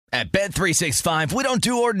At Bet365, we don't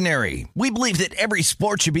do ordinary. We believe that every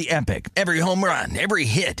sport should be epic. Every home run, every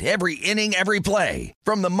hit, every inning, every play.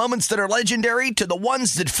 From the moments that are legendary to the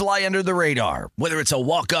ones that fly under the radar. Whether it's a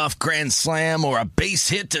walk-off grand slam or a base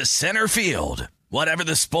hit to center field. Whatever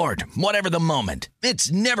the sport, whatever the moment.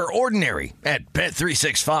 It's never ordinary at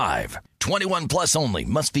Bet365. 21 plus only.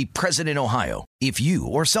 Must be present in Ohio. If you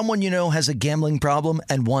or someone you know has a gambling problem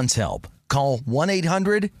and wants help, call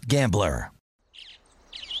 1-800-GAMBLER.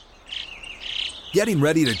 Getting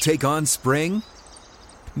ready to take on spring?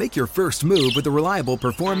 Make your first move with the reliable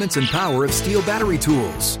performance and power of Steel battery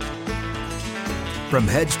tools. From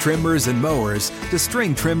hedge trimmers and mowers to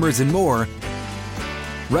string trimmers and more,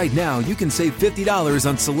 right now you can save $50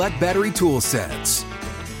 on select battery tool sets.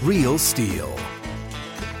 Real Steel.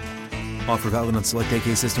 Offer valid on select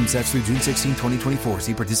AK system sets through June 16, 2024.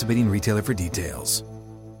 See participating retailer for details.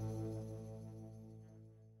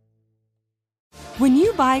 When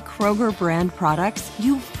you buy Kroger brand products,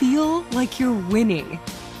 you feel like you're winning.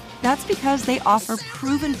 That's because they offer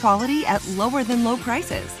proven quality at lower than low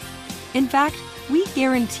prices. In fact, we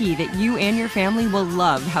guarantee that you and your family will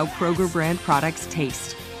love how Kroger brand products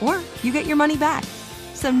taste, or you get your money back.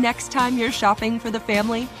 So next time you're shopping for the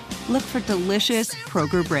family, look for delicious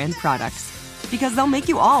Kroger brand products, because they'll make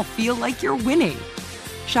you all feel like you're winning.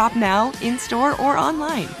 Shop now, in-store, or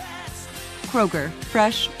online. Kroger,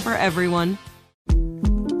 fresh for everyone.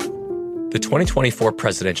 The 2024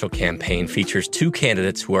 presidential campaign features two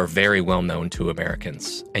candidates who are very well known to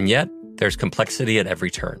Americans. And yet, there's complexity at every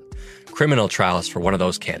turn. Criminal trials for one of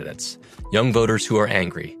those candidates. Young voters who are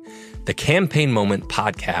angry. The Campaign Moment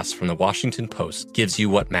podcast from the Washington Post gives you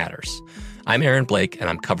what matters. I'm Aaron Blake, and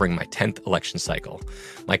I'm covering my 10th election cycle.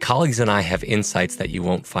 My colleagues and I have insights that you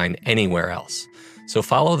won't find anywhere else. So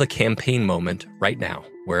follow The Campaign Moment right now,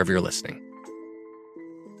 wherever you're listening.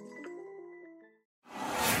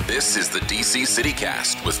 This is the DC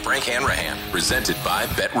CityCast with Frank Hanrahan, presented by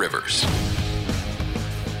BetRivers.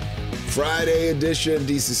 Friday edition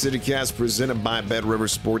DC CityCast presented by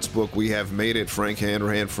BetRivers Sportsbook. We have made it. Frank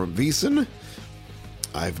Hanrahan from VSiN.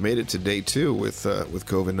 I've made it to day 2 with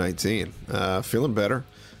COVID-19. Feeling better.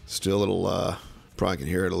 Still a little, probably can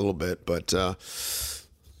hear it a little bit, but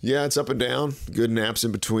yeah, it's up and down. Good naps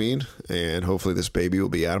in between, and hopefully this baby will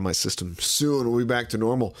be out of my system soon. We'll be back to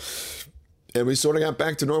normal. And we sort of got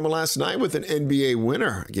back to normal last night with an NBA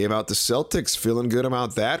winner. Gave out the Celtics. Feeling good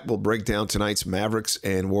about that. We'll break down tonight's Mavericks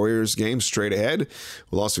and Warriors game straight ahead.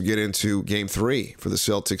 We'll also get into Game 3 for the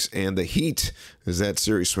Celtics and the Heat as that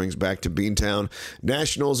series swings back to Beantown.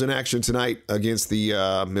 Nationals in action tonight against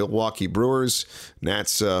the Milwaukee Brewers.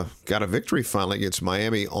 Nats got a victory finally against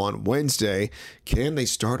Miami on Wednesday. Can they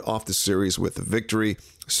start off the series with a victory?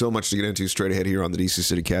 So much to get into straight ahead here on the DC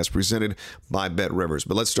CityCast presented by BetRivers.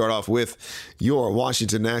 But let's start off with your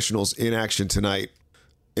Washington Nationals in action tonight.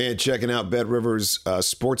 And checking out BetRivers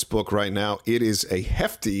Sportsbook right now, it is a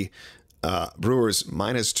hefty Brewers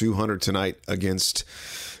minus 200 tonight against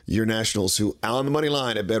your Nationals, who on the money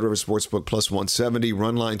line at BetRivers Sportsbook plus 170.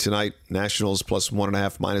 Run line tonight, Nationals plus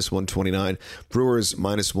 1.5 minus 129. Brewers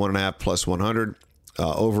minus 1.5 plus 100.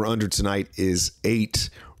 Over under tonight is 8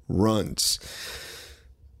 runs.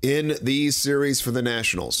 In these series for the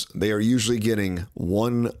Nationals, they are usually getting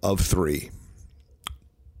 1 of 3.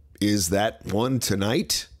 Is that one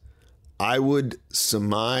tonight? I would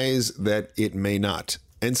surmise that it may not.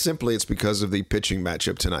 And simply it's because of the pitching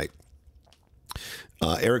matchup tonight.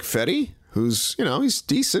 Eric Fetty, who's, he's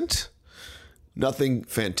decent. Nothing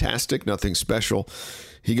fantastic, nothing special.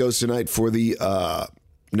 He goes tonight for the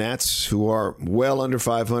Nats, who are well under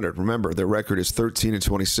 500. Remember, their record is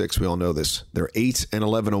 13-26. We all know this. They're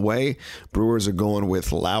 8-11 away. Brewers are going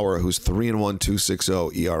with Lauer, who's 3-1,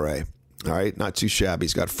 2.60 ERA. All right, not too shabby.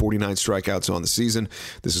 He's got 49 strikeouts on the season.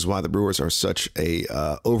 This is why the Brewers are such a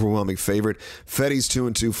overwhelming favorite. Fetty's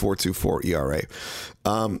 2-2, 4.24 ERA.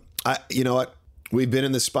 You know what? We've been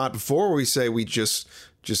in this spot before where we say we just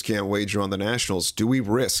can't wager on the Nationals. Do we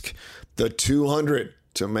risk the 200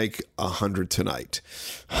 to make 100 tonight?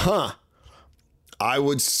 I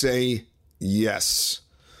would say yes.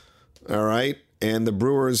 All right. And the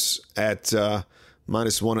Brewers at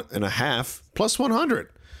minus 1.5 plus 100.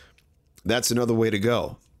 That's another way to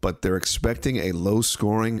go. But they're expecting a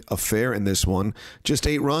low-scoring affair in this one. Just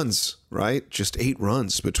 8 runs, right? Just 8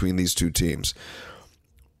 runs between these two teams.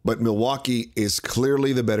 But Milwaukee is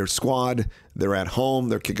clearly the better squad. They're at home.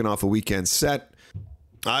 They're kicking off a weekend set.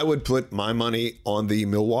 I would put my money on the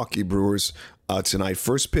Milwaukee Brewers tonight.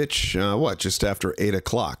 First pitch, just after 8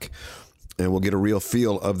 o'clock. And we'll get a real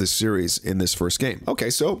feel of the series in this first game.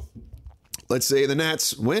 Okay, so let's say the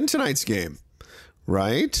Nats win tonight's game,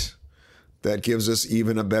 right? that gives us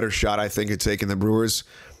even a better shot, I think, at taking the Brewers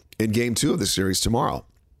in Game 2 of the series tomorrow.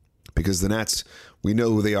 Because the Nats, we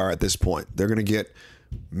know who they are at this point. They're going to get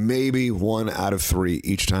maybe 1 out of 3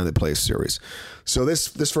 each time they play a series. So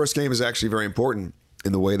this first game is actually very important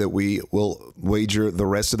in the way that we will wager the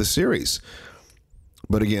rest of the series.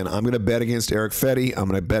 But again, I'm going to bet against Erick Fedde. I'm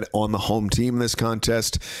going to bet on the home team in this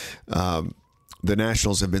contest. The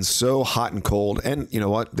Nationals have been so hot and cold, and you know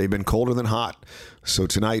what? They've been colder than hot. So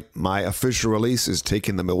tonight, my official release is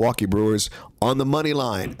taking the Milwaukee Brewers on the money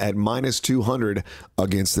line at -200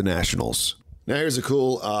 against the Nationals. Now here's a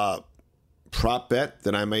cool prop bet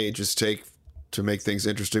that I may just take to make things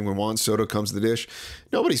interesting when Juan Soto comes to the dish.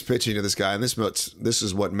 Nobody's pitching to this guy, and this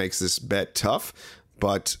is what makes this bet tough.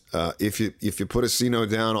 But if you put a C-note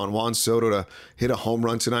down on Juan Soto to hit a home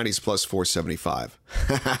run tonight, he's plus 475.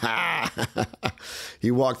 He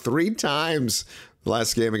walked 3 times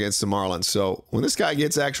last game against the Marlins. So when this guy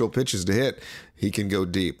gets actual pitches to hit, he can go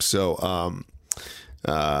deep. So I'm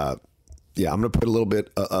going to put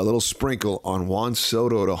a little sprinkle on Juan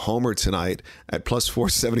Soto to homer tonight at plus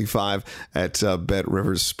 475 at Bet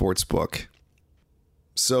Rivers Sportsbook.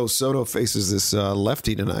 So Soto faces this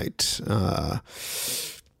lefty tonight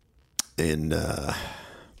in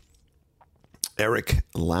Eric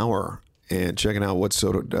Lauer. And checking out what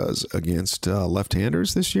Soto does against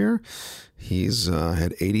left-handers this year. He's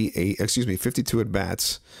had 52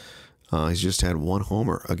 at-bats. He's just had 1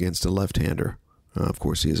 homer against a left-hander. Of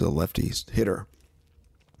course, he is a lefty hitter.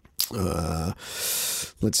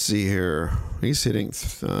 Let's see here. He's hitting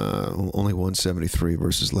only 173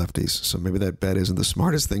 versus lefties. So maybe that bet isn't the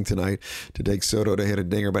smartest thing tonight to take Soto to hit a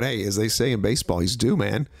dinger. But hey, as they say in baseball, he's due,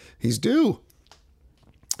 man. He's due.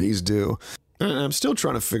 He's due. And I'm still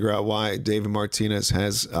trying to figure out why David Martinez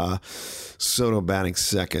has Soto batting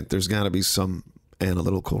second. There's got to be some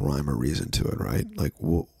analytical rhyme or reason to it, right? Like,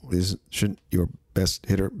 shouldn't your best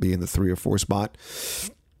hitter be in the 3 or 4 spot?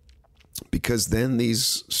 Because then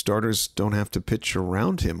these starters don't have to pitch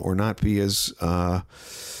around him or not be as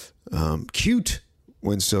cute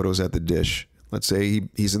when Soto's at the dish. Let's say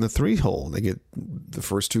he's in the 3 hole. They get the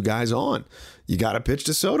first 2 guys on. You got to pitch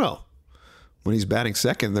to Soto. When he's batting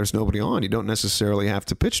second, there's nobody on. You don't necessarily have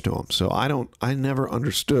to pitch to him. So I never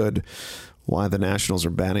understood why the Nationals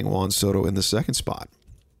are batting Juan Soto in the second spot.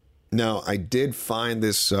 Now, I did find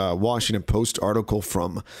this Washington Post article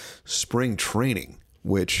from spring training,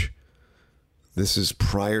 which this is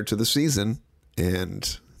prior to the season,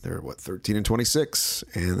 and they're, 13-26,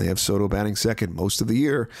 and they have Soto batting second most of the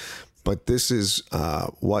year. But this is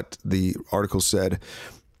what the article said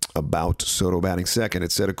about Soto batting second.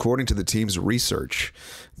 It said, according to the team's research,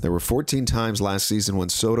 there were 14 times last season when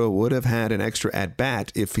Soto would have had an extra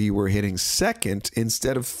at-bat if he were hitting second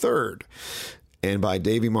instead of third. And by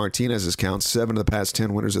Davey Martinez's count, 7 of the past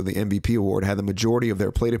 10 winners of the MVP award had the majority of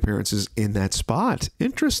their plate appearances in that spot.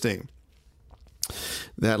 Interesting.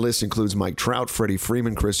 That list includes Mike Trout, Freddie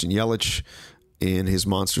Freeman, Christian Yelich in his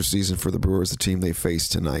monster season for the Brewers, the team they face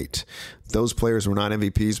tonight. Those players were not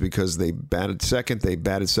MVPs because they batted second. They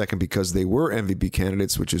batted second because they were MVP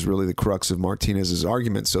candidates, which is really the crux of Martinez's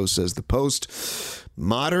argument. So says the Post.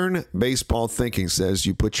 Modern baseball thinking says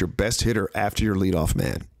you put your best hitter after your leadoff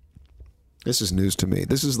man. This is news to me.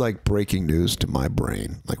 This is like breaking news to my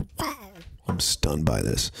brain. Like, wow, I'm stunned by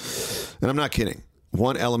this. And I'm not kidding.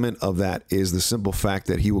 One element of that is the simple fact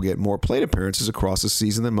that he will get more plate appearances across the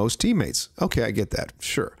season than most teammates. Okay, I get that.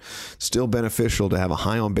 Sure. Still beneficial to have a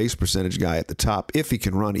high on-base percentage guy at the top if he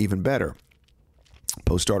can run even better.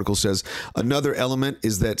 Post article says another element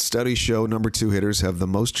is that studies show number 2 hitters have the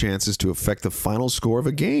most chances to affect the final score of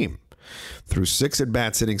a game. Through 6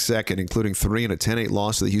 at-bats hitting second, including 3 in a 10-8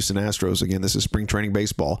 loss to the Houston Astros. Again, this is spring training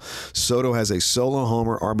baseball. Soto has a solo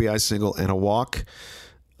homer, RBI single, and a walk.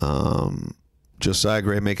 Josiah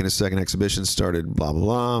Gray making his second exhibition started blah,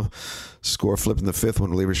 blah, blah. Score flipped in the 5th when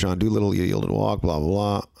reliever Sean Doolittle yielded a walk, blah,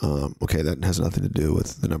 blah, blah. Okay, that has nothing to do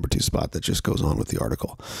with the number 2 spot. That just goes on with the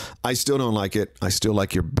article. I still don't like it. I still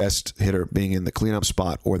like your best hitter being in the cleanup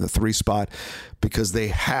spot or the 3 spot because they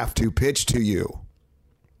have to pitch to you.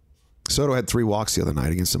 Soto had 3 walks the other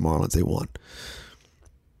night against the Marlins. They won.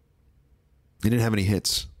 He didn't have any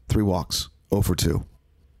hits. 3 walks. 0 for 2.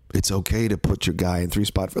 It's okay to put your guy in 3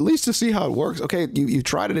 spot, at least to see how it works. Okay, you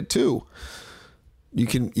tried it at 2. You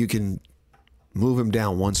can move him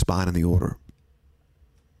down 1 spot in the order,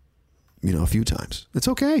 a few times. It's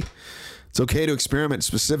okay. It's okay to experiment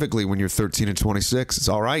specifically when you're 13-26. It's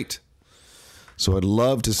all right. So I'd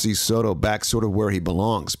love to see Soto back sort of where he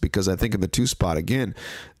belongs because I think in the 2 spot, again,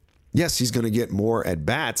 yes, he's going to get more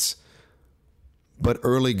at-bats, but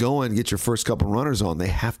early going, get your first couple runners on. They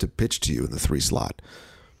have to pitch to you in the 3 slot.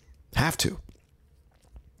 Have to.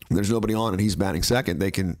 There's nobody on and he's batting second.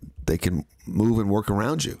 They can move and work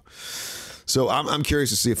around you. So I'm curious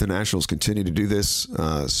to see if the Nationals continue to do this,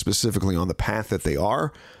 specifically on the path that they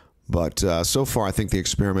are. But so far, I think the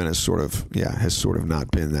experiment has sort of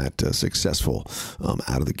not been that successful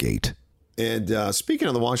out of the gate. And speaking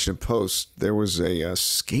of the Washington Post, there was a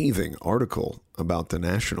scathing article about the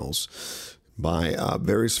Nationals by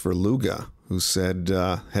Barry Svrluga, who said,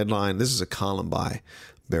 headline, this is a column by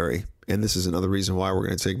Barry, and this is another reason why we're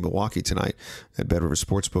going to take Milwaukee tonight at Bet Rivers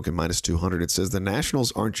Sportsbook at -200. It says, the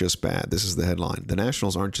Nationals aren't just bad. This is the headline. The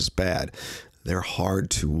Nationals aren't just bad. They're hard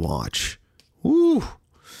to watch. Woo!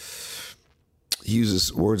 He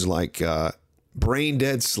uses words like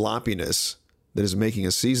brain-dead sloppiness that is making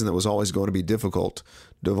a season that was always going to be difficult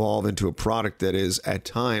devolve into a product that is, at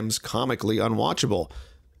times, comically unwatchable.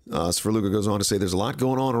 Svrluga goes on to say, there's a lot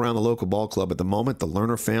going on around the local ball club at the moment. The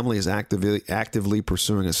Lerner family is actively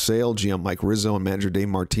pursuing a sale. GM Mike Rizzo and manager Dave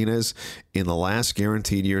Martinez in the last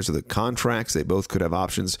guaranteed years of the contracts. They both could have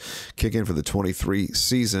options kick in for the 23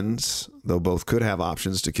 seasons, though both could have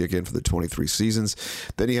options to kick in for the 23 seasons.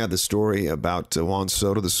 Then he had the story about Juan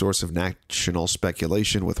Soto, the source of national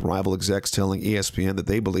speculation, with rival execs telling ESPN that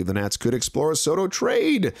they believe the Nats could explore a Soto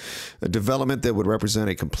trade, a development that would represent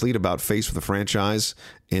a complete about-face for the franchise,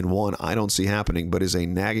 and one I don't see happening, but is a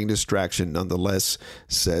nagging distraction nonetheless,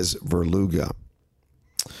 says Svrluga.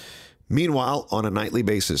 Meanwhile, on a nightly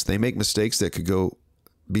basis, they make mistakes that could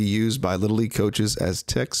be used by Little League coaches as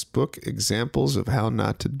textbook examples of how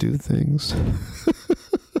not to do things.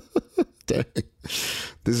 Dang.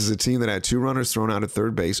 This is a team that had 2 runners thrown out at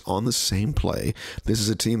third base on the same play. This is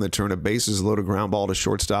a team that turned a bases-loaded ground ball to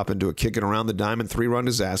shortstop into a kick it around the diamond 3-run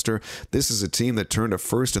disaster. This is a team that turned a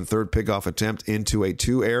first and third pickoff attempt into a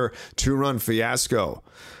 2-error, 2-run fiasco.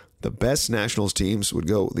 The best Nationals teams would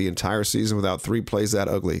go the entire season without 3 plays that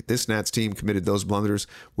ugly. This Nats team committed those blunders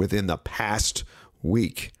within the past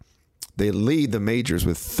week. They lead the majors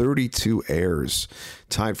with 32 errors,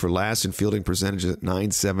 tied for last in fielding percentage at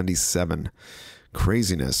 .977.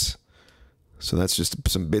 Craziness. So that's just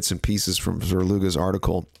some bits and pieces from Svrluga's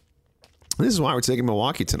article. This is why we're taking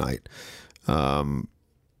Milwaukee tonight. Man,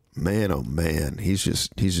 oh man, he's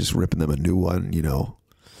just ripping them a new one, you know.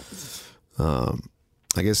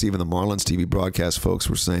 I guess even the Marlins TV broadcast folks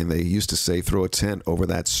were saying they used to say throw a tent over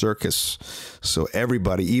that circus. So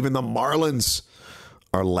everybody, even the Marlins,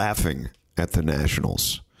 are laughing at the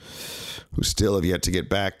Nationals, who still have yet to get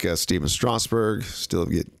back Steven Strasburg, still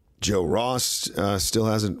have yet Joe Ross still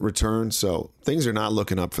hasn't returned. So things are not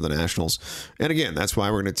looking up for the Nationals. And again, that's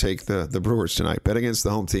why we're going to take the Brewers tonight. Bet against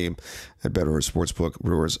the home team at Bet Rivers Sportsbook.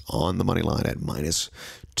 Brewers on the money line at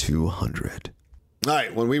 -200. All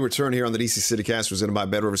right, when we return here on the DC CityCast presented by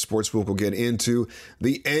Bet Rivers Sportsbook, we'll get into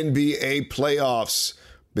the NBA playoffs.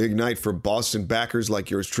 Big night for Boston backers like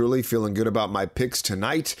yours truly. Feeling good about my picks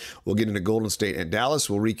tonight. We'll get into Golden State and Dallas.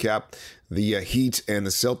 We'll recap the Heat and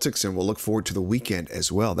the Celtics, and we'll look forward to the weekend as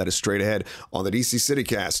well. That is straight ahead on the DC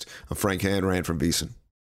CityCast. I'm Frank Hanrahan from VSiN.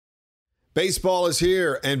 Baseball is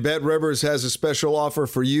here, and Bet Rivers has a special offer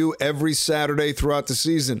for you every Saturday throughout the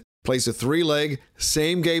season. Place a 3-leg,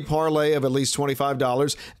 same-game parlay of at least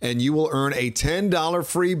 $25, and you will earn a $10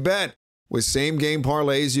 free bet. With same-game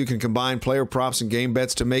parlays, you can combine player props and game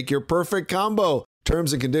bets to make your perfect combo.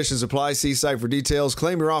 Terms and conditions apply. See site for details.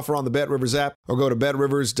 Claim your offer on the BetRivers app or go to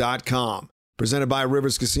BetRivers.com. Presented by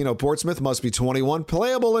Rivers Casino Portsmouth. Must be 21.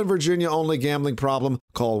 Playable in Virginia only. Gambling problem?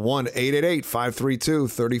 Call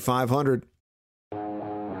 1-888-532-3500.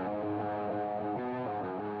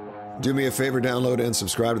 Do me a favor, download and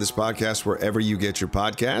subscribe to this podcast wherever you get your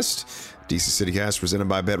podcast. DC CityCast presented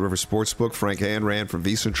by Bet Rivers Sportsbook. Frank Hanrahan from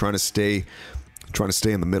VSiN, trying to stay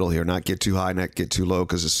in the middle here, not get too high, not get too low,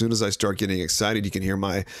 because as soon as I start getting excited, you can hear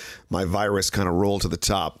my virus kind of roll to the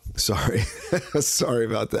top. Sorry. Sorry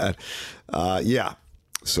about that. Yeah.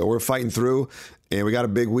 So we're fighting through, and we got a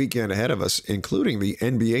big weekend ahead of us, including the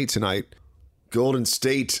NBA tonight. Golden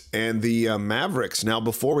State and the Mavericks. Now,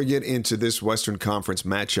 before we get into this Western Conference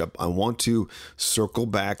matchup, I want to circle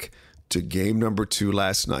back to game number 2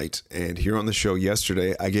 last night. And here on the show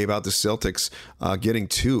yesterday, I gave out the Celtics getting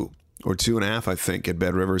 2 or 2.5, I think, at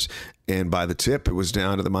Bet Rivers. And by the tip, it was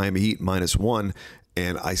down to the Miami Heat -1.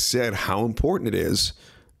 And I said how important it is,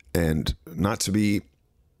 and not to be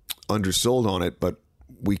undersold on it, but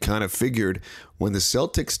we kind of figured when the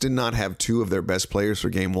Celtics did not have 2 of their best players for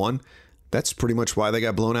game 1, that's pretty much why they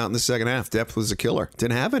got blown out in the second half. Depth was a killer.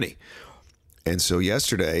 Didn't have any. And so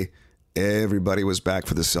yesterday, everybody was back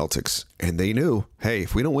for the Celtics. And they knew, hey,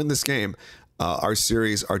 if we don't win this game, our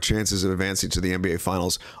series, our chances of advancing to the NBA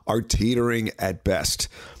Finals are teetering at best.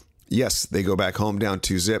 Yes, they go back home down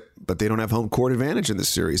 2-0, but they don't have home court advantage in this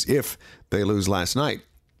series if they lose last night.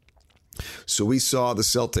 So we saw the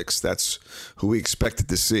Celtics. That's who we expected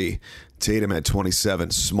to see. Tatum had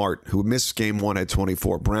 27. Smart, who missed game 1, had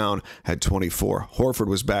 24. Brown had 24. Horford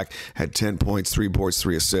was back, had 10 points, 3 boards,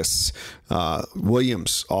 3 assists.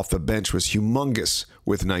 Williams off the bench was humongous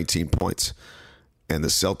with 19 points. And the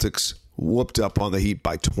Celtics whooped up on the Heat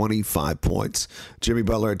by 25 points. Jimmy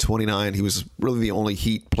Butler had 29. He was really the only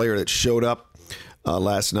Heat player that showed up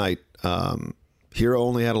last night. Hero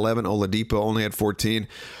only had 11. Oladipo only had 14.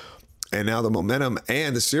 And now the momentum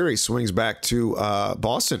and the series swings back to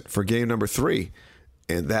Boston for game number 3.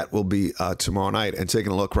 And that will be tomorrow night. And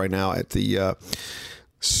taking a look right now at the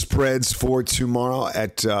spreads for tomorrow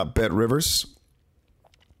at Bet Rivers.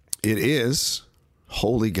 It is,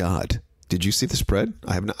 holy God. Did you see the spread?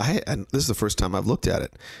 I have not. And this is the first time I've looked at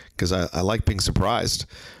it because I like being surprised.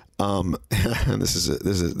 And this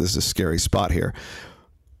is a scary spot here.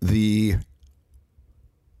 The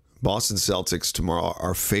Boston Celtics tomorrow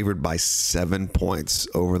are favored by 7 points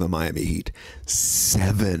over the Miami Heat.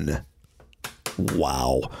 7.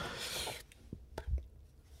 Wow.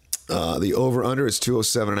 The over-under is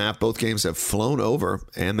 207.5. Both games have flown over,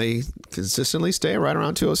 and they consistently stay right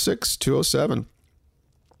around 206, 207,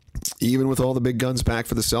 even with all the big guns back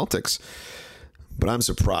for the Celtics. But I'm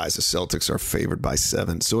surprised the Celtics are favored by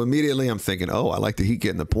 7. So immediately I'm thinking, I like the Heat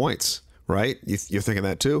getting the points, right? You're thinking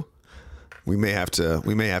that too? We may have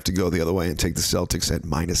to go the other way and take the Celtics at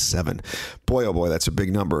 -7. Boy, oh boy, that's a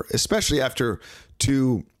big number, especially after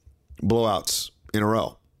 2 blowouts in a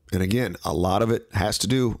row. And again, a lot of it has to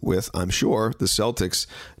do with, I'm sure, the Celtics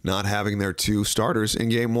not having their 2 starters in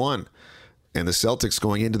game 1. And the Celtics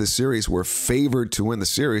going into the series were favored to win the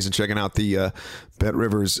series. And checking out the Bet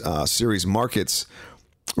Rivers series markets,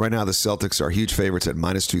 right now the Celtics are huge favorites at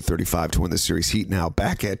 -235 to win the series. Heat now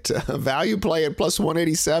back at value play at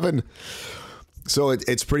 +187. So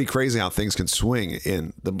it's pretty crazy how things can swing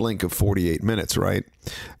in the blink of 48 minutes, right?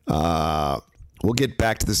 We'll get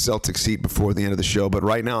back to the Celtics Heat before the end of the show. But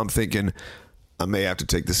right now I'm thinking I may have to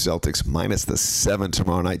take the Celtics -7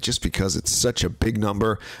 tomorrow night just because it's such a big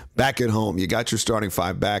number. Back at home, you got your starting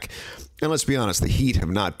 5 back. And let's be honest, the Heat have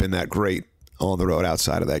not been that great on the road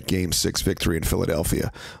outside of that Game 6 victory in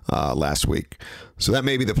Philadelphia last week. So that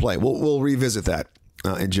may be the play. We'll revisit that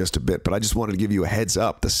in just a bit. But I just wanted to give you a heads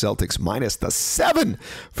up. The Celtics -7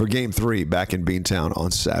 for Game 3 back in Beantown on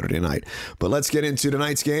Saturday night. But let's get into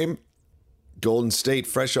tonight's game. Golden State,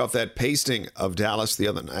 fresh off that pasting of Dallas the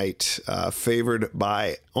other night, favored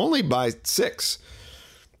only by 6.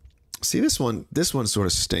 See, this one sort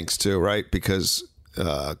of stinks too, right? Because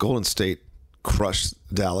Golden State crushed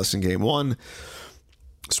Dallas in game 1.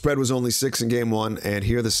 Spread was only 6 in game 1, and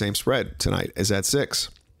here the same spread tonight is at 6.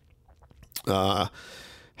 The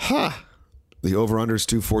over-under is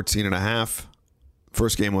 214.5.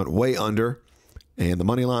 First game went way under, and the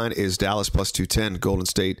money line is Dallas +210. Golden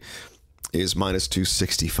State is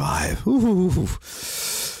 -265. Ooh.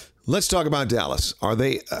 Let's talk about Dallas. Are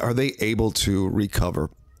they able to recover?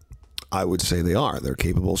 I would say they are. They're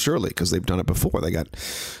capable, surely, because they've done it before. They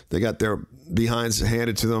got their behinds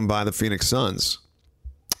handed to them by the Phoenix Suns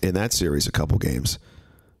in that series a couple games.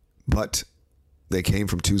 But they came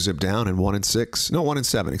from 2-0 down and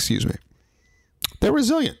 1-7, excuse me. They're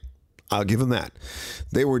resilient. I'll give them that.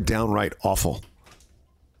 They were downright awful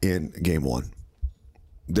in game 1.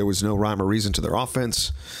 There was no rhyme or reason to their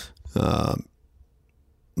offense.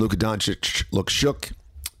 Luka Doncic looked shook.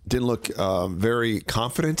 Didn't look very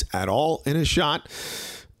confident at all in his shot.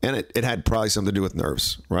 And it had probably something to do with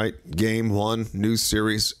nerves, right? Game 1, new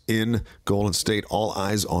series in Golden State. All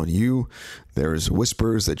eyes on you. There's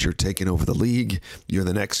whispers that you're taking over the league. You're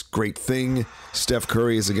the next great thing. Steph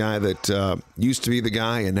Curry is a guy that used to be the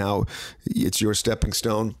guy, and now it's your stepping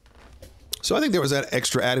stone. So I think there was that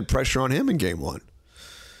extra added pressure on him in game 1.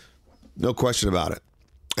 No question about it.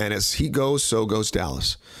 And as he goes, so goes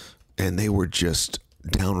Dallas. And they were just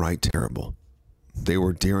downright terrible. They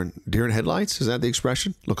were deer in headlights. Is that the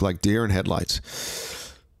expression? Look like deer in headlights.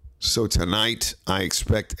 So tonight, I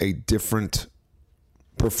expect a different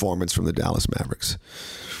performance from the Dallas Mavericks.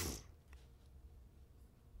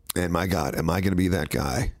 And my God, am I going to be that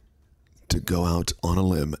guy to go out on a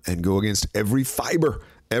limb and go against every fiber,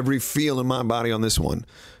 every feel in my body on this one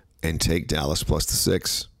and take Dallas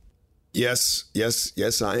 +6? Yes,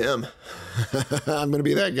 I am. I'm going to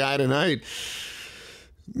be that guy tonight.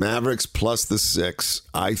 Mavericks +6.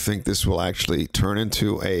 I think this will actually turn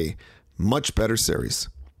into a much better series.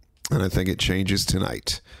 And I think it changes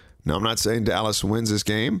tonight. Now, I'm not saying Dallas wins this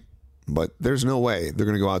game, but there's no way they're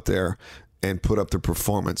going to go out there and put up the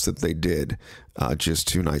performance that they did just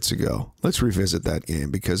 2 nights ago. Let's revisit that game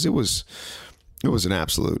because it was an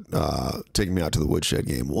absolute taking me out to the woodshed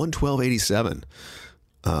game. 112-87.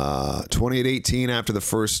 28-18 after the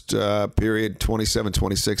first period,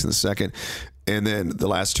 27-26 in the second. And then the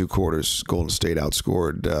last 2 quarters, Golden State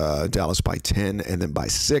outscored Dallas by 10 and then by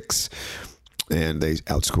 6. And they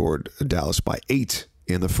outscored Dallas by 8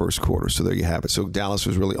 in the first quarter. So there you have it. So Dallas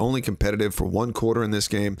was really only competitive for 1 quarter in this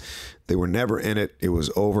game. They were never in it. It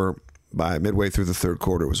was over by midway through the third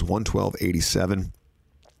quarter. It was 112-87.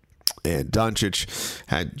 And Doncic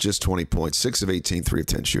had just 20 points, 6 of 18, 3 of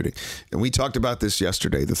 10 shooting. And we talked about this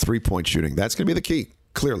yesterday, the 3-point shooting. That's going to be the key,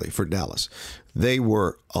 clearly, for Dallas. They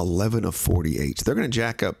were 11 of 48. They're going to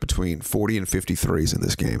jack up between 40 and 53s in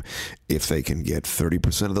this game. If they can get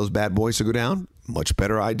 30% of those bad boys to go down, much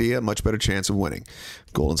better idea, much better chance of winning.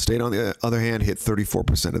 Golden State, on the other hand, hit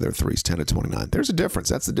 34% of their threes, 10 of 29. There's a difference.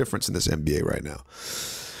 That's the difference in this NBA right now.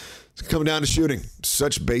 It's coming down to shooting.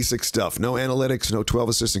 Such basic stuff. No analytics, no 12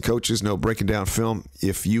 assistant coaches, no breaking down film.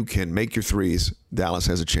 If you can make your threes, Dallas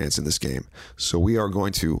has a chance in this game. So we are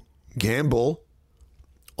going to gamble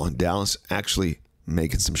on Dallas actually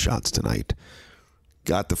making some shots tonight.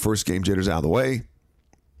 Got the first game jitters out of the way.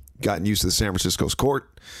 Gotten used to the San Francisco's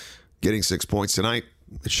court. Getting 6 points tonight.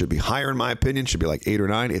 It should be higher in my opinion. Should be like 8 or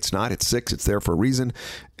 9. It's not. It's 6. It's there for a reason.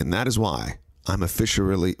 And that is why I'm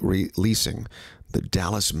officially releasing the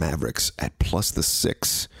Dallas Mavericks at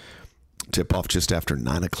 +6. Tip off just after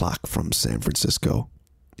 9 o'clock from San Francisco.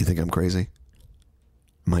 You think I'm crazy?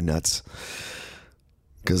 Am I nuts?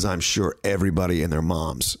 Because I'm sure everybody and their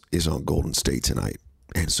moms is on Golden State tonight.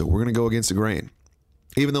 And so we're going to go against the grain.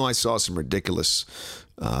 Even though I saw some ridiculous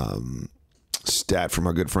stat from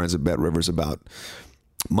our good friends at Bet Rivers about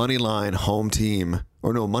moneyline home team,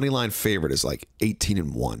 or no, moneyline favorite is like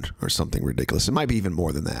 18-1 or something ridiculous. It might be even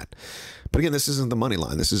more than that. But again, this isn't the money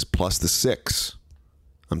line. This is +6.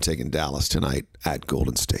 I'm taking Dallas tonight at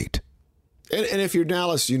Golden State. And if you're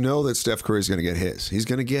Dallas, you know that Steph Curry is going to get his. He's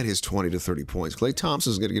going to get his 20 to 30 points. Klay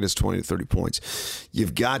Thompson is going to get his 20 to 30 points.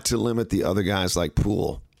 You've got to limit the other guys like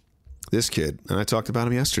Poole. This kid, and I talked about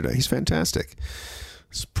him yesterday, he's fantastic.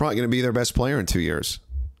 He's probably going to be their best player in 2 years.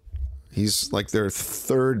 He's like their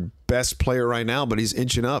 3rd best player right now, but he's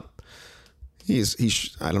inching up.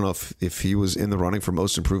 I don't know if he was in the running for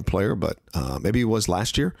most improved player, but maybe he was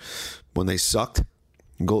last year when they sucked.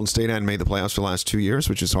 Golden State hadn't made the playoffs for the last 2 years,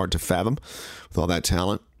 which is hard to fathom with all that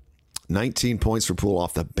talent. 19 points for Poole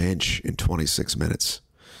off the bench in 26 minutes.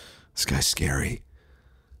 This guy's scary.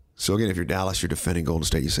 So again, if you're Dallas, you're defending Golden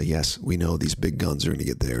State, you say, yes, we know these big guns are going to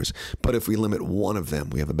get theirs. But if we limit one of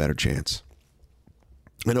them, we have a better chance.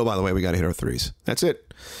 And oh, by the way, we got to hit our threes. That's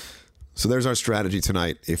it. So there's our strategy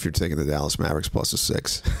tonight if you're taking the Dallas Mavericks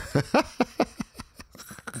 +6.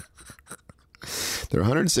 There are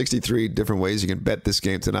 163 different ways you can bet this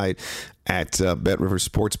game tonight at Bet Rivers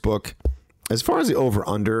Sportsbook. As far as the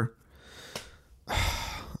over-under,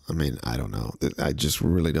 I mean, I don't know. I just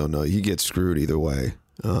really don't know. You get screwed either way.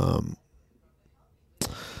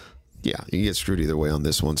 Yeah, you get screwed either way on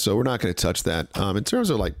this one. So we're not going to touch that. In terms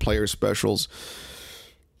of like player specials,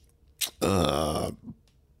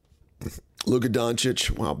 Luka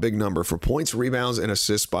Doncic, wow, big number for points, rebounds, and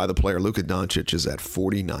assists by the player. Luka Doncic is at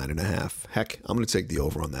 49.5. Heck, I'm going to take the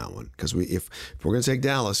over on that one because if we're going to take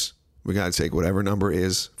Dallas, we got to take whatever number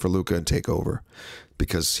is for Luka and take over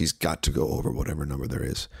because he's got to go over whatever number there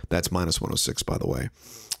is. That's -106, by the way,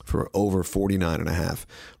 for over 49.5.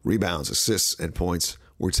 Rebounds, assists, and points.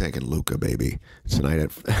 We're taking Luka, baby,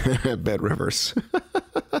 tonight at Bet Rivers.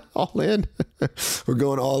 All in. We're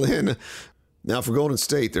going all in. Now, for Golden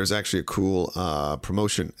State, there's actually a cool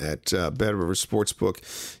promotion at Bet Rivers Sportsbook.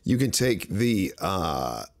 You can take the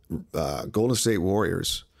Golden State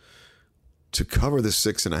Warriors to cover the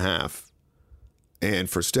 6.5, and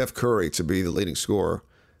for Steph Curry to be the leading scorer.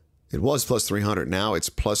 It was +300. Now it's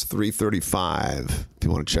 +335. If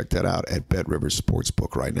you want to check that out at Bet Rivers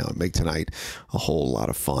Sportsbook right now and make tonight a whole lot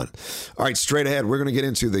of fun. All right, straight ahead, we're going to get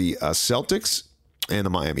into the Celtics and the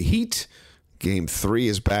Miami Heat. Game 3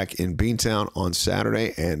 is back in Beantown on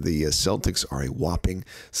Saturday, and the Celtics are a whopping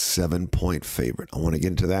 7-point favorite. I want to get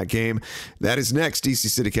into that game. That is next. DC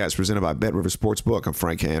CityCast presented by Bet Rivers Sportsbook. I'm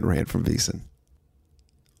Frank Hanrahan from VSiN.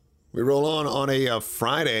 We roll on a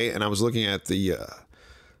Friday, and I was looking at the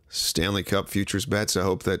Stanley Cup futures bets. I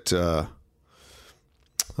hope that you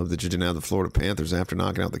didn't have the Florida Panthers after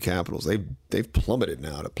knocking out the Capitals. They've plummeted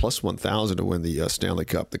now to +1,000 to win the Stanley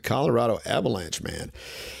Cup. The Colorado Avalanche, man.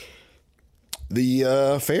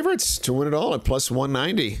 The favorites to win it all at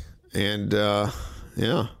 +190. And,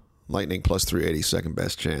 Lightning +380, second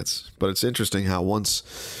best chance. But it's interesting how once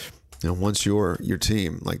once your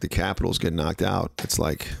team, like the Capitals, get knocked out, it's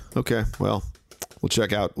like, okay, well, we'll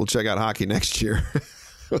check out hockey next year.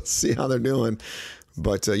 We'll see how they're doing.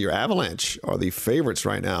 But your Avalanche are the favorites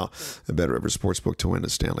right now at Bet Rivers Sportsbook to win the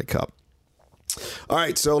Stanley Cup. All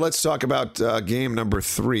right, so let's talk about game number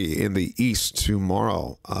 3 in the East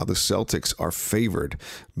tomorrow. The Celtics are favored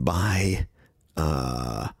by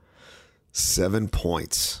 7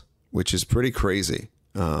 points, which is pretty crazy.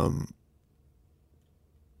 And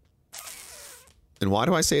why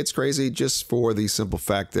do I say it's crazy? Just for the simple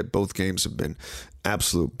fact that both games have been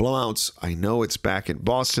absolute blowouts. I know it's back in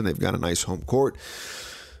Boston. They've got a nice home court.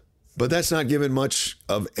 But that's not giving much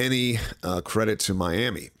of any credit to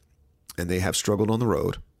Miami. And they have struggled on the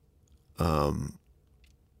road.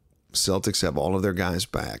 Celtics have all of their guys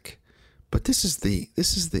back. But this is the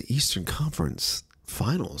Eastern Conference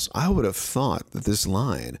Finals. I would have thought that this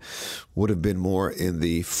line would have been more in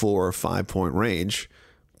the 4 or 5 point range,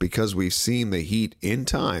 because we've seen the Heat in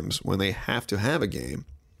times when they have to have a game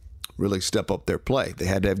really step up their play. They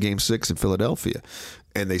had to have Game 6 in Philadelphia,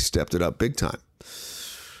 and they stepped it up big time.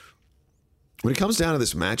 When it comes down to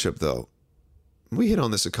this matchup, though, we hit on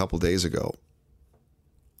this a couple days ago.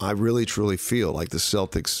 I really, truly feel like the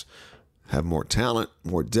Celtics have more talent,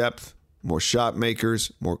 more depth, more shot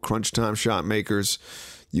makers, more crunch time shot makers.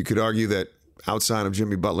 You could argue that outside of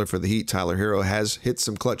Jimmy Butler for the Heat, Tyler Hero has hit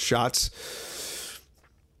some clutch shots.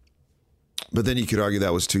 But then you could argue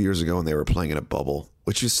that was 2 years ago and they were playing in a bubble,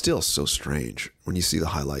 which is still so strange when you see the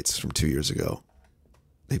highlights from 2 years ago.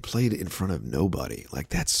 They played in front of nobody. Like,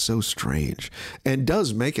 that's so strange, and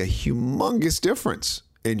does make a humongous difference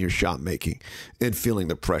in your shot making and feeling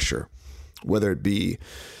the pressure, whether it be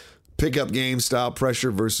pickup game style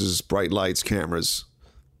pressure versus bright lights, cameras,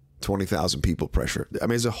 20,000 people pressure. I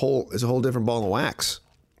mean, it's a whole different ball of wax.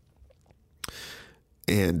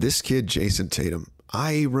 And this kid, Jason Tatum,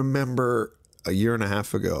 I remember a year and a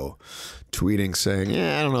half ago tweeting saying,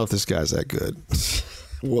 I don't know if this guy's that good.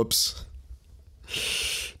 Whoops.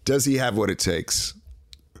 Does he have what it takes?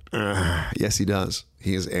 Yes, he does.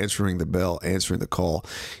 He is answering the bell, answering the call.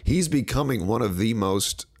 He's becoming one of the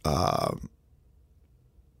most,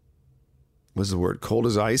 what's the word? Cold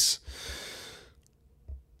as ice.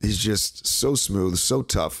 He's just so smooth, so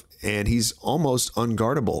tough, and he's almost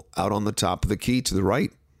unguardable out on the top of the key to the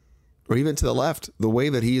right or even to the left. The way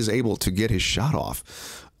that he is able to get his shot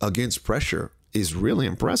off against pressure is really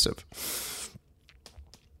impressive.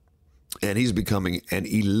 And he's becoming an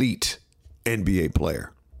elite NBA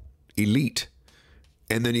player. Elite.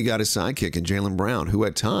 And then you got his sidekick in Jaylen Brown, who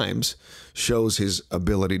at times shows his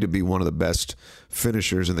ability to be one of the best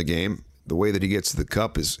finishers in the game. The way that he gets to the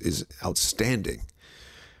cup is outstanding.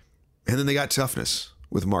 And then they got toughness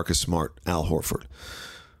with Marcus Smart, Al Horford.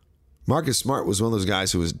 Marcus Smart was one of those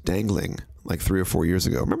guys who was dangling like 3 or 4 years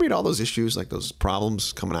ago. Remember he had all those issues, like those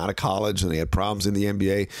problems coming out of college, and he had problems in the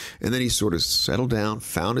NBA. And then he sort of settled down,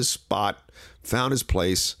 found his spot, found his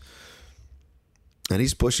place. And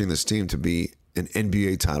he's pushing this team to be an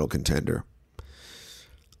NBA title contender.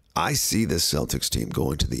 I see this Celtics team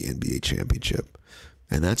going to the NBA championship.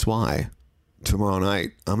 And that's why tomorrow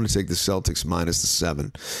night I'm going to take the Celtics minus the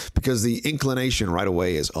 7. Because the inclination right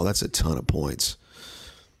away is, that's a ton of points.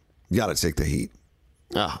 You got to take the Heat.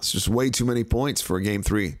 It's just way too many points for a Game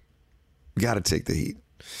 3. Got to take the Heat.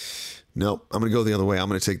 Nope, I'm going to go the other way. I'm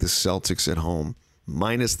going to take the Celtics at home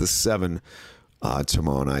minus the 7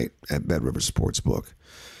 tomorrow night at Bet Rivers Sportsbook.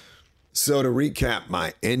 So to recap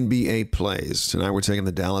my NBA plays, tonight we're taking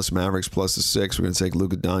the Dallas Mavericks plus the 6. We're going to take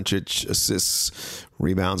Luka Doncic assists,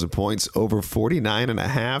 rebounds, and points over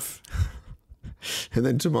 49.5. And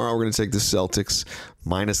then tomorrow we're going to take the Celtics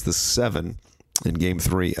minus the 7 in Game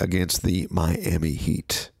 3 against the Miami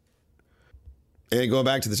Heat. And going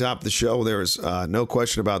back to the top of the show, there's no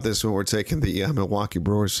question about this one. We're taking the Milwaukee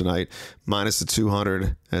Brewers tonight, minus the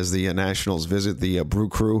 200 as the Nationals visit the Brew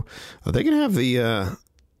Crew. Are they going to have the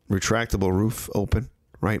retractable roof open?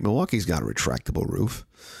 Right? Milwaukee's got a retractable roof.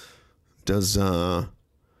 Does,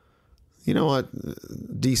 you know what?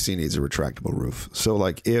 DC needs a retractable roof. So,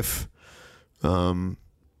 like, if the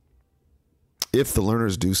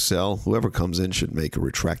Lerners do sell, whoever comes in should make a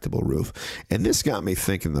retractable roof. And this got me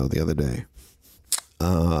thinking, though, the other day.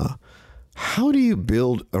 How do you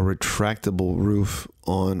build a retractable roof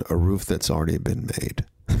on a roof that's already been made?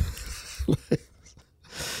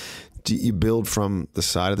 Do you build from the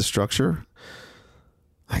side of the structure?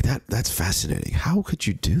 Like that's fascinating. How could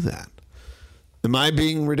you do that? Am I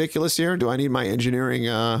being ridiculous here? Do I need my engineering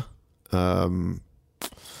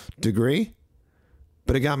degree?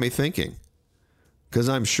 But it got me thinking. Because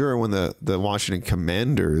I'm sure when the Washington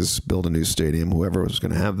Commanders build a new stadium, whoever was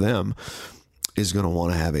going to have them, is going to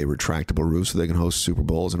want to have a retractable roof so they can host Super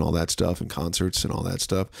Bowls and all that stuff and concerts and all that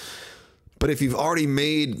stuff. But if you've already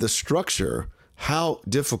made the structure, how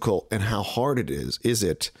difficult and how hard is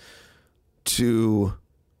it to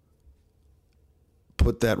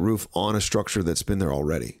put that roof on a structure that's been there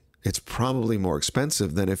already? It's probably more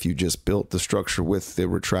expensive than if you just built the structure with the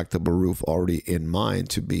retractable roof already in mind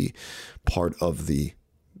to be part of the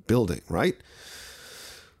building, right?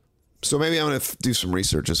 So maybe I'm going to do some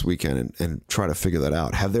research this weekend and try to figure that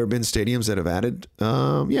out. Have there been stadiums that have added?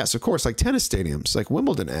 Yes, of course, like tennis stadiums. Like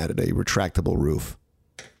Wimbledon added a retractable roof.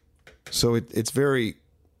 So it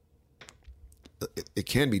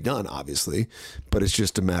can be done, obviously, but it's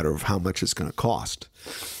just a matter of how much it's going to cost.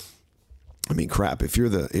 I mean, crap, if you're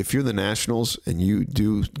the Nationals and you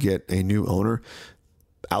do get a new owner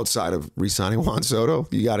outside of re-signing Juan Soto,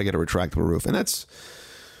 you got to get a retractable roof. And that's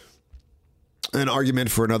an argument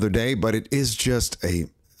for another day, but it is just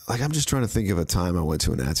I'm just trying to think of a time I went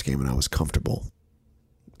to a Nats game and I was comfortable,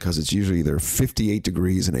 because it's usually either 58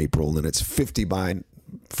 degrees in April and then it's 50 by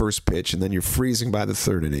first pitch and then you're freezing by the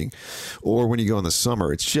third inning, or when you go in the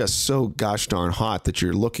summer, it's just so gosh darn hot that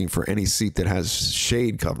you're looking for any seat that has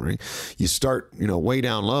shade covering. You start, way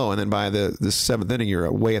down low, and then by the seventh inning, you're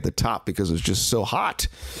way at the top because it's just so hot.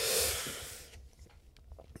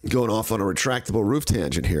 Going off on a retractable roof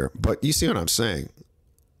tangent here, but you see what I'm saying.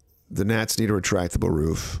 The Nats need a retractable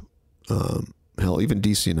roof. Hell, even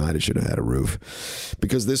DC United should have had a roof,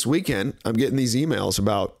 because this weekend I'm getting these emails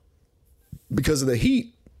about, because of the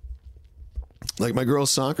heat, like my girls'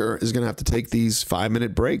 soccer is going to have to take these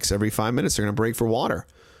 5-minute breaks. Every 5 minutes, they're going to break for water.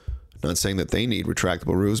 Not saying that they need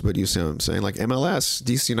retractable roofs, but you see what I'm saying? Like MLS,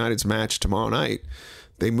 DC United's match tomorrow night,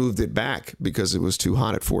 they moved it back because it was too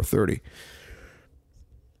hot at 4:30.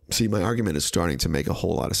 See, my argument is starting to make a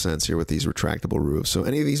whole lot of sense here with these retractable roofs. So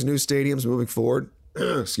any of these new stadiums moving forward,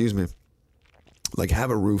 excuse me, like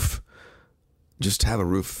have a roof, just have a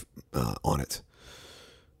roof on it.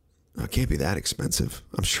 It can't be that expensive.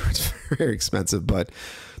 I'm sure it's very expensive, but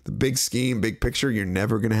the big scheme, big picture, you're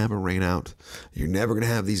never going to have a rain out. You're never going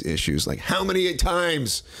to have these issues. Like, how many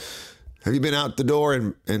times have you been out the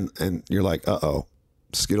door and you're like, uh-oh,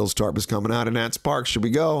 Skittles Tarp is coming out of Nats Park. Should we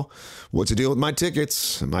go? What's the deal with my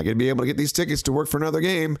tickets? Am I going to be able to get these tickets to work for another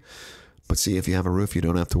game? But see, if you have a roof, you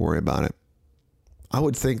don't have to worry about it. I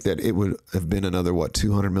would think that it would have been another,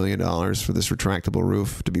 $200 million for this retractable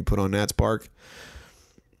roof to be put on Nats Park.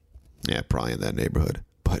 Yeah, probably in that neighborhood.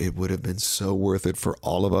 But it would have been so worth it for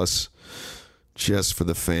all of us, just for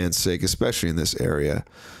the fans' sake, especially in this area.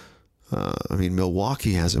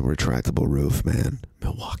 Milwaukee has a retractable roof, man.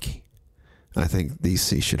 Milwaukee. I think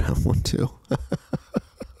DC should have one too.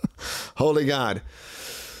 Holy God.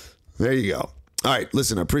 There you go. All right,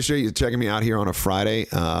 listen, I appreciate you checking me out here on a Friday.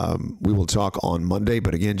 We will talk on Monday,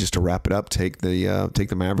 but again, just to wrap it up, take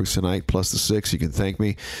the Mavericks tonight plus the 6. You can thank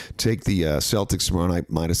me. Take the Celtics tomorrow night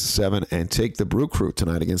minus the 7, and take the Brew Crew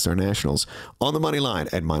tonight against our Nationals on the money line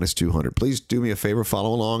at minus 200. Please do me a favor,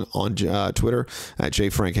 follow along on Twitter at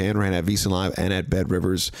JFrankHanrahan, at VSiN Live, and at Bet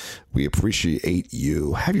Rivers. We appreciate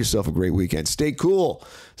you. Have yourself a great weekend. Stay cool.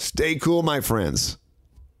 Stay cool, my friends.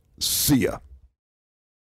 See ya.